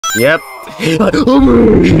Yep.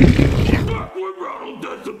 Ronald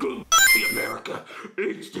does the good. America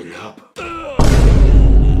eats it up.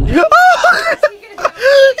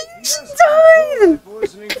 He's dying.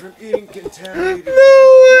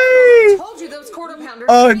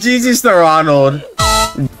 Oh, Jesus, the Ronald.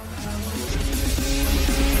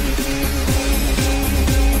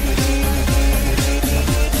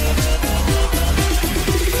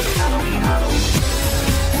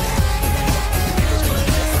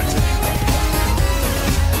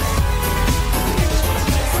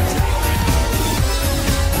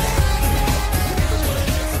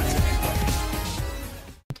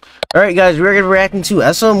 Alright guys, we're gonna be reacting to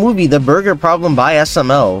SML movie, The Burger Problem by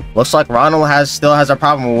SML. Looks like Ronald still has a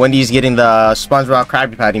problem with Wendy's getting the SpongeBob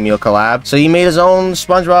Krabby Patty meal collab. So he made his own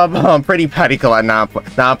SpongeBob Pretty Patty collab. Nah,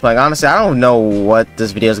 I'm playing. Honestly, I don't know what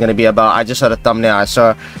this video is gonna be about. I just saw the thumbnail. I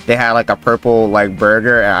saw they had like a purple like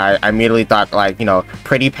burger, and I immediately thought like, you know,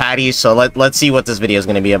 Pretty Patties. So let's see what this video is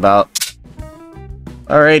gonna be about.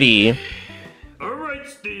 Alrighty. Alright,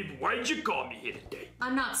 Steve, why'd you call me here today?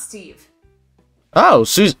 I'm not Steve. Oh,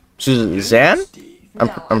 Suzanne?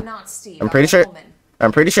 I'm not Steve. I'm pretty sure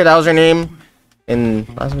that was her name in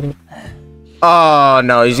last video. Oh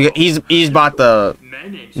no, he's about to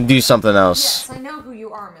do something else. Yes, I know who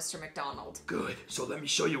you are, Mr. McDonald. Good. So let me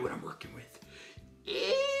show you what I'm working with.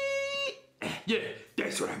 Yeah,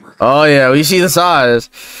 that's what I'm working with. Oh yeah, we see the size.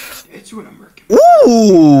 That's what I'm working with.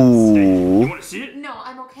 Ooh. You want to see it? No,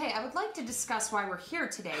 I'm okay. I would like to discuss why we're here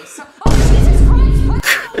today. So, oh Jesus Christ! Put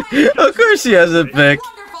that away. Of course she has a pick.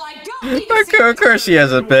 Wonderful. I don't need to see Of course she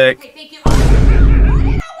has a pick. Okay, thank you. Put it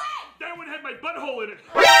away. That one had my butthole in it.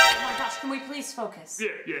 Oh my gosh, can we please focus?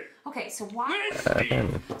 Yeah. Okay, so why?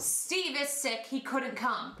 Steve is sick. He couldn't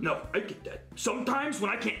come. No, I get that. Sometimes when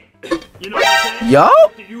I can't, you know what I'm saying? Yo? I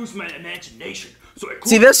have to use my imagination. So I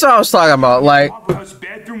See, this is what I was talking about.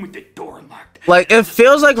 Bathroom with the door unlocked. Like it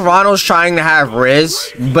feels like Ronald's trying to have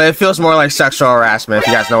Riz, but it feels more like sexual harassment. If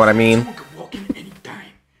you guys know what I mean. Someone can walk in anytime.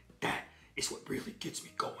 That is what really gets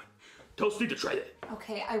me going. Tell Steve to try that.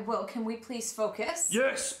 Okay, I will. Can we please focus?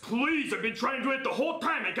 Yes, please. I've been trying to do it the whole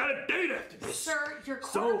time. I got a date after this. Sir, you're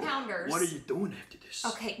So, QuarterPounders. what are you doing after this?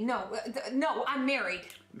 Okay, no, no, I'm married.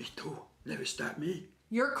 Me too. Never stop me.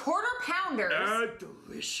 You're QuarterPounders.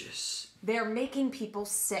 Delicious. They're making people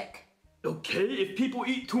sick. Okay, if people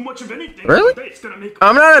eat too much of anything, Really? it's gonna make.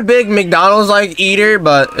 I'm not a big McDonald's like eater,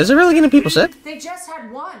 but is it really getting people sick? They just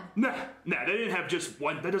had one. Nah, they didn't have just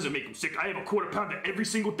one. That doesn't make them sick. I have a quarter pounder every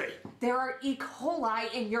single day. There are E.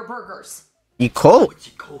 coli in your burgers. E. coli. What's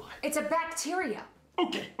E. coli? It's a bacteria.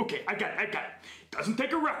 Okay, I got it. Doesn't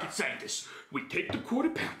take a rocket scientist. We take the quarter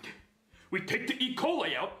pounder. We take the E.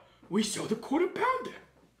 coli out. We sell the quarter pounder.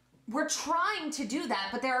 We're trying to do that,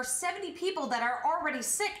 but there are 70 people that are already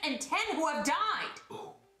sick and 10 who have died.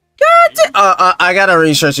 I gotta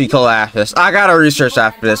research E. coli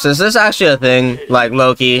after this. Is this actually a thing? Like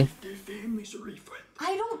Loki? Their families are refund.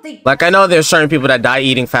 I don't think. Like I know there's certain people that die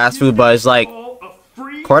eating fast food, but it's like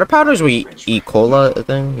quarter pounders we eat cola a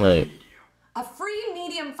thing? Like A free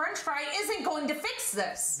medium French fry isn't going to fix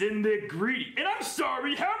this. Then they're greedy. And I'm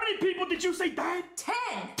sorry, how many people did you say died? 10.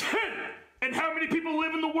 10! And how many people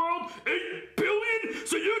live in the world? 8 billion?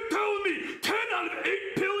 So you're telling me 10 out of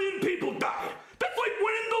 8 billion people died? That's like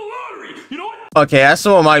winning the lottery. You know what? okay, that's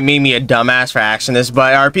what might make me a dumbass for asking this,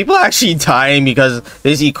 but are people actually dying because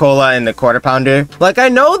there's E. coli in the quarter pounder? Like I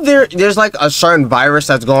know there's like a certain virus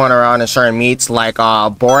that's going around in certain meats, like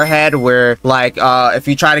boarhead, where like if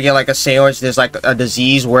you try to get like a sandwich, there's like a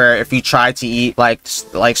disease where if you try to eat like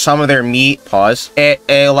some of their meat,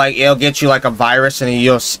 it'll get you like a virus and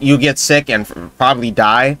you'll get sick and probably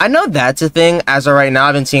die. I know that's a thing. As of right now,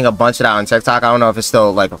 I've been seeing a bunch of that on TikTok. I don't know if it's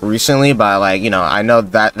still like recently, but like, you know, I know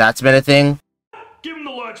that's been a thing. Give him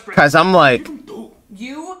the large Cause I'm like,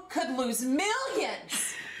 You could lose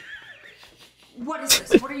millions. What is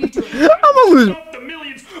this? What are you doing? I'm gonna lose. Not the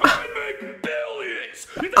millions. I make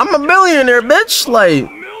billions. I'm a millionaire, bitch. Like,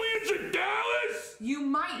 Millions in Dallas. You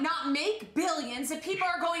might not make billions if people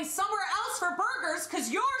are going somewhere else for burgers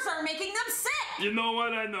because yours are making them sick. You know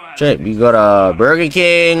what? I know how. shit, we go to Burger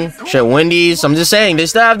King, shit, Wendy's. I'm just saying, they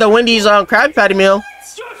still have the Wendy's Krabby Patty meal.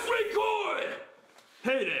 Just record.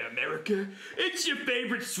 Hey there, America. It's your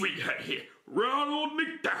favorite sweetheart here, Ronald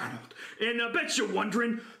McDonald. And I bet you're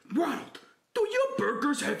wondering, Ronald, do your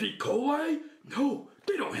burgers have E. coli? No,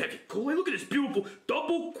 they don't have E. coli. Look at this beautiful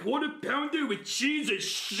double quarter pounder with cheese and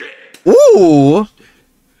shit. Ooh.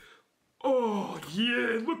 Oh,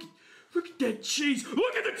 yeah, look at that cheese.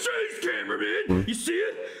 Look at the cheese, cameraman. You see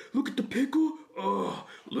it? Look at the pickle. Oh,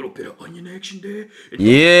 a little bit of onion action there. And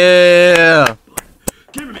Yeah.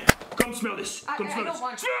 cameraman, Come smell this. Come smell I don't this.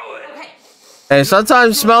 want to. Smell it. Okay. Hey,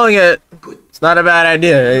 sometimes smelling it, it's not a bad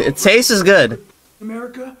idea. It tastes good.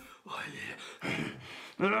 America? Oh,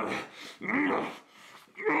 yeah.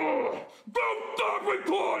 Don't stop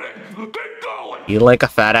recording! Keep going! You like a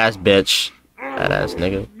fat ass bitch. Fat ass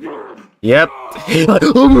nigga. Yep. That's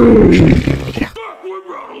what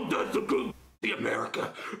Ronald does to good the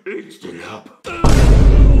America. Eats it up.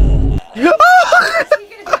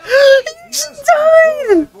 She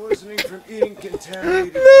died! Poisoning from eating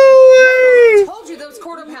contaminated. I told you those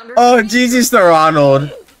quarter pounders. Oh, Gigi's to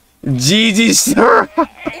Ronald. Gigi's to Ronald.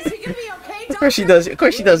 Is he gonna be okay? Of course she does. Of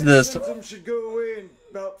course she does this. Symptoms should go away in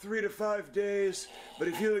about 3 to 5 days. But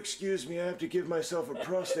if you'll excuse me, I have to give myself a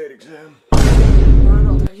prostate exam.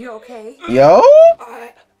 Ronald, are you okay? Yo?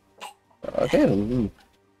 Okay.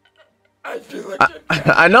 I feel like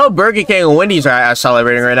I know Burger King and Wendy's are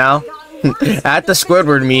celebrating right now. At the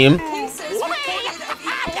Squidward meme. Cases reported of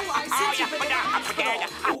E. coli since you've been in the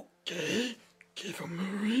hospital. okay. Give him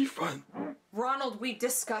a refund. Ronald, we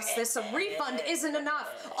discussed this. A refund isn't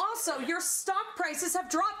enough. Also, your stock prices have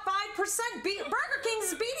dropped 5%. Burger King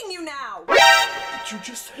is beating you now. What did you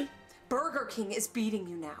just say? Burger King is beating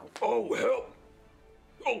you now. Oh, hell.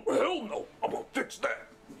 Oh, hell no. I'm gonna fix that.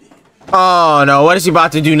 Oh no, what is he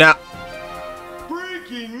about to do now?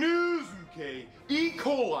 Breaking news, okay? E.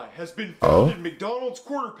 coli has been found in McDonald's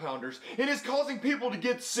Quarter Pounders and is causing people to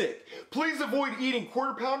get sick. Please avoid eating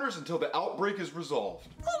Quarter Pounders until the outbreak is resolved.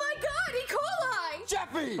 Oh my God, E. coli!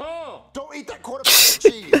 Jeffy! Oh. Don't eat that quarter pounder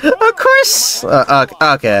cheese! Of course.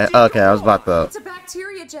 Okay. I was about to. It's a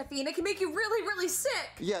bacteria, Jeffy, and it can make you really, really sick.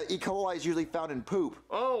 Yeah, E. coli is usually found in poop.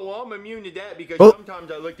 Oh, well, I'm immune to that because Oh.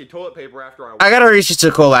 sometimes I look at toilet paper after I I gotta research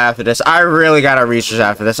the cola after this. I really gotta research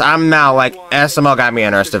after this. I'm now like SML got me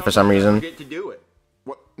interested for some reason. Get to do it.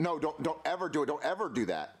 What? No, don't ever do it. Don't ever do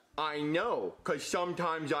that. I know, because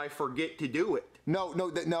sometimes I forget to do it. No.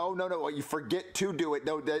 You forget to do it.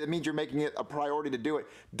 No, that means you're making it a priority to do it.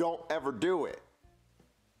 Don't ever do it.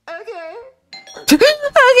 Okay.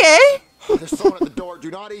 Okay. There's someone at the door. Do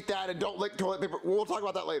not eat that and don't lick toilet paper. We'll talk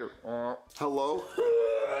about that later. Hello?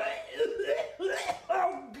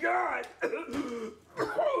 Oh, God.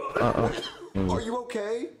 Are you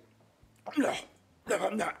okay? No,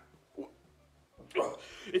 I'm not.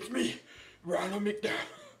 It's me, Ronald McDonald.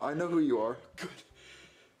 I know who you are. Good.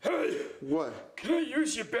 Hey, What? can I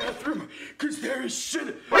use your bathroom? Cause there is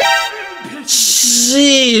shit.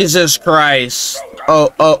 Jesus Christ.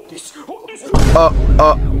 Oh.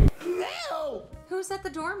 Who's at the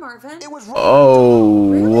door, Marvin? It was wrong.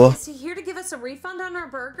 Oh. Is he here to give us a refund on our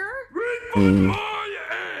burger? Refund my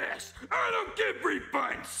ass! I don't give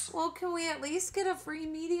refunds! Well, can we at least get a free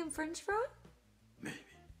medium French fry? Maybe.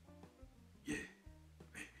 Yeah.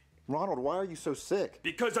 Ronald, why are you so sick?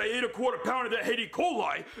 Because I ate a quarter pounder that had E.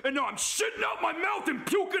 coli, and now I'm shitting out my mouth and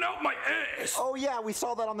puking out my ass! Oh yeah, we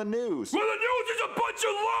saw that on the news. Well, the news is a bunch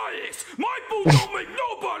of lies! My food don't make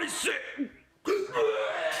nobody sick!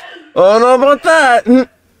 Oh, no about that.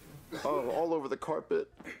 Oh, all over the carpet.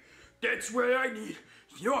 That's where I need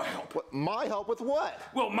your help. What? My help with what?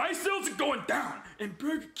 Well, my sales are going down, and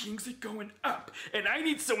Burger King's are going up. And I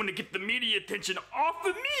need someone to get the media attention off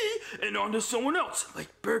of me and onto someone else, like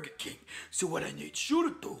Burger King. So what I need you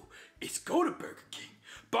to do is go to Burger King,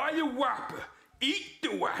 buy a Whopper, eat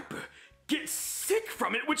the Whopper, get sick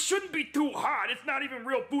from it, which shouldn't be too hard. It's not even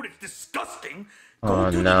real food, it's disgusting. Go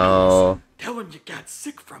Oh, to the no. news, tell them you got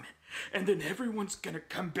sick from it, and then everyone's gonna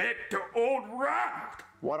come back to old Ronald.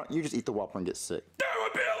 Why don't you just eat the Whopper and get sick? That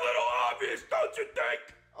would be a little obvious, don't you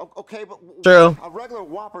think? Okay, but True. a regular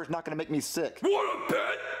Whopper is not going to make me sick. What a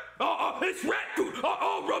pet! It's rat food.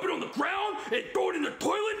 I'll rub it on the ground and throw it in the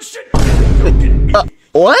toilet and shit. Don't get me.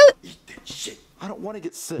 What? Eat that shit. I don't want to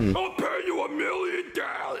get sick. I'll pay you $1 million.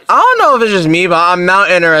 I don't know if it's just me, but I'm now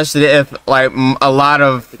interested if like a lot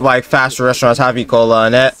of like fast food restaurants have E. coli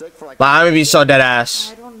in it. Like, I'm gonna be so dead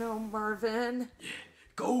ass. I don't know, Marvin.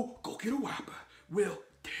 Go get a Whopper. We'll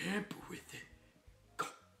tamper with it. Go.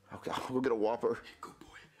 Okay, I'll go get a Whopper. Good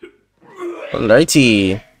boy.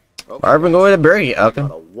 Alrighty. Marvin, go with a burger. Okay. A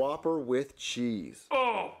Whopper with cheese.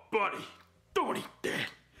 Oh, buddy. Don't eat that.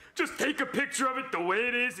 Just take a picture of it the way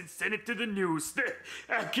it is and send it to the news.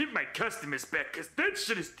 I'll get my customers back, because that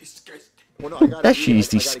shit is disgusting. Well, no, I gotta That eat shit it. is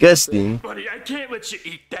I gotta get sick. disgusting. Buddy, I can't let you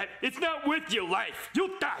eat that. It's not worth your life.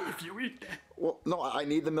 You'll die if you eat that. Well, no, I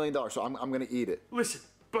need the $1 million, so I'm going to eat it. Listen,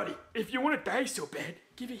 buddy, if you want to die so bad,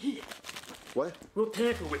 give it here. What? We'll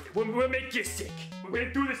tamper with it. We'll make you sick. We're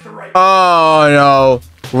gonna do this the right way. Oh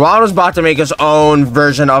no. Ronald's about to make his own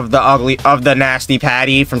version of the nasty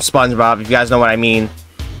patty from SpongeBob, if you guys know what I mean.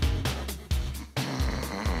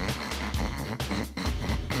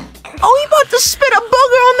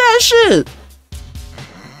 this shit.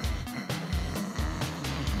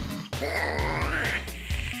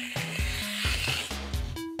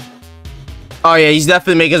 Oh yeah, he's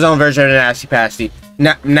definitely making his own version of the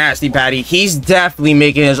Nasty Patty. He's definitely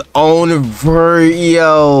making his own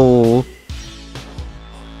yo.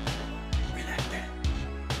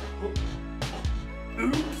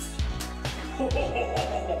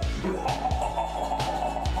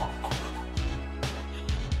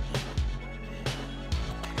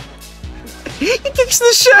 He kicks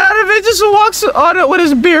the shit out of it, just walks on it with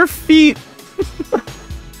his bare feet.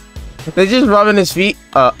 They just rubbing his feet.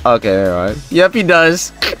 Okay, never mind. Yep, he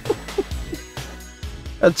does.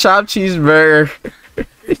 A chopped cheeseburger.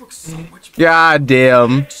 It looks so much better. God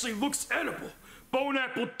damn. It actually looks edible. Bone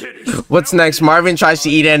apple titties. What's next? Marvin tries to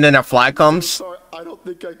eat it and then a fly comes. Sorry, I don't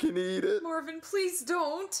think I can eat it. Marvin, please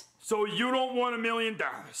don't. So you don't want $1 million?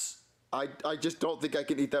 I just don't think I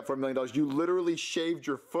can eat that for $1 million. You literally shaved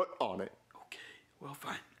your foot on it. Okay, well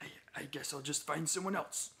fine. I guess I'll just find someone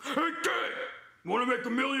else. Hey kid! Wanna make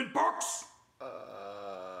 $1 million?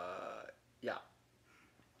 Yeah.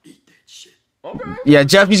 Eat that shit. Okay. Yeah,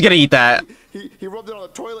 Jeffy's gonna eat that. He rubbed it on the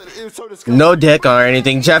toilet. It was so disgusting. No dick or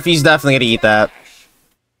anything. Jeffy's definitely gonna eat that.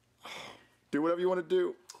 Do whatever you want to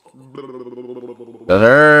do.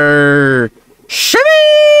 Shimmy!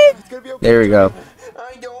 It's gonna be okay. There we go.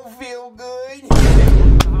 I don't feel good.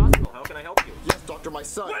 How can I help you? Yes, doctor, my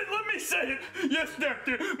son. Wait, let me say it! Yes,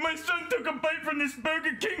 doctor! My son took a bite from this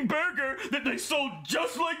Burger King burger that they sold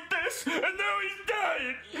just like this, and now he's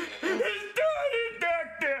dying! He's dying,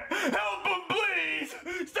 doctor! Help him, please!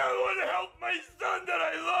 Someone help my son that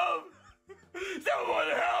I love! Someone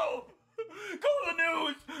help! Call the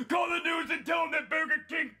news! Call the news and tell them that Burger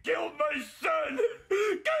King killed my son!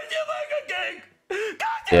 Cause you like a cake!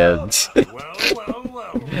 Yeah.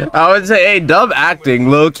 Well. I would say, hey, dub acting,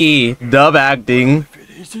 low key. Dub acting. If it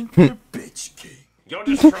isn't the bitch king. You're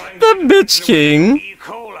just trying The bitch king. E.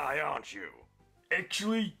 coli, aren't you?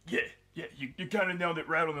 Actually, yeah, you kind of nailed it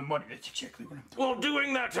right on the money. That's exactly what I'm doing. Well,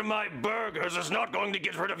 doing that to my burgers is not going to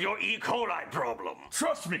get rid of your E. coli problem.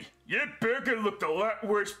 Trust me, your burger looked a lot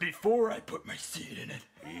worse before I put my seed in it.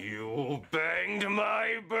 You banged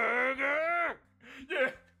my burger?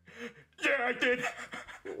 Yeah, I did.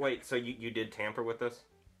 Wait, so you did tamper with this?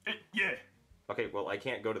 Yeah. Okay, well, I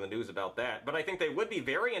can't go to the news about that, but I think they would be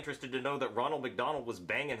very interested to know that Ronald McDonald was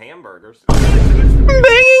banging hamburgers.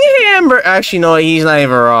 Banging hamburger. Actually, no, he's not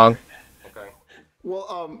even wrong. Okay.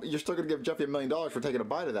 Well, you're still gonna give Jeffy $1 million for taking a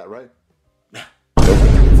bite of that, right?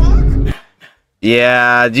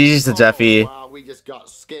 Yeah, Jesus to Jeffy. Wow, we just got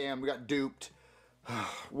scammed. We got duped.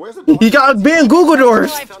 Where's the He got banned Google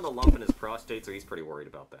doors. He found a lump in his prostate, so he's pretty worried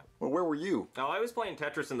about that. Well, where were you? Oh, I was playing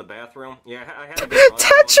Tetris in the bathroom. Yeah, I had a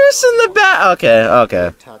Tetris in the back. Okay.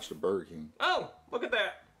 Attached to Burger King. Oh, look at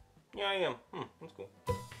that. Yeah, I am. That's cool.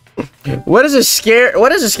 What is a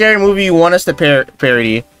scary movie you want us to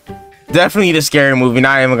parody? Definitely the scary movie,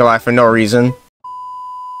 not even gonna lie, for no reason.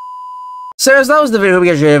 So that was the video. Hope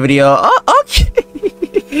you guys enjoyed the video. Oh, okay.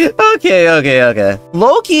 okay.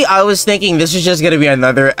 Low-key, I was thinking this is just gonna be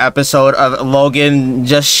another episode of Logan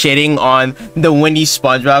just shitting on the Wendy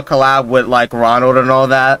SpongeBob collab with like Ronald and all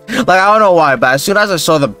that. Like, I don't know why, but as soon as I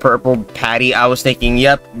saw the purple patty, I was thinking,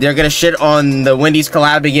 yep, they're gonna shit on the Wendy's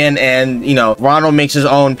collab again, and you know, Ronald makes his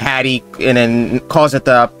own patty and then calls it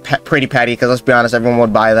the pretty patty, because let's be honest, everyone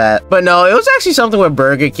would buy that. But no, it was actually something with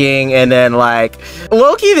Burger King, and then like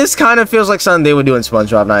low-key, this kind of feels like something they would do in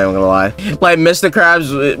SpongeBob, not even gonna lie. Like Mr.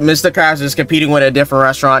 Krabs is competing with a different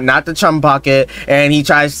restaurant, not the Chum Bucket, and he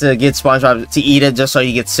tries to get SpongeBob to eat it just so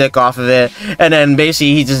he gets sick off of it, and then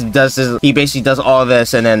basically he just does this, he basically does all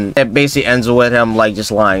this, and then it basically ends with him like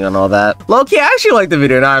just lying on all that. Low-key, I actually like the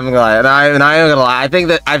video, not even gonna lie. Not even gonna lie. I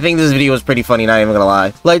think this video was pretty funny, not even gonna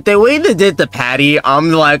lie. Like the way they did the patty,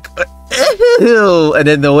 I'm like ew. And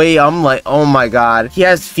then the way I'm like, oh my god, he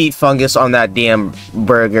has feet fungus on that damn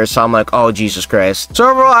burger, so I'm like, oh Jesus Christ. So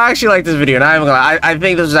overall, I actually like this video, not even gonna lie. I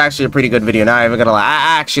think this is actually a pretty good video, not even gonna lie.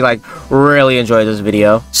 I actually like really enjoyed this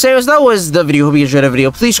video. So that was the video. Hope you enjoyed the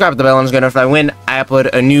video. Please subscribe to the bell and get notified when I upload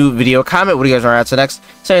a new video. Comment what do you guys want to add to next.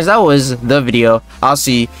 So that was the video. I'll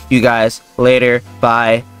see you guys later.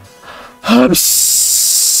 Bye.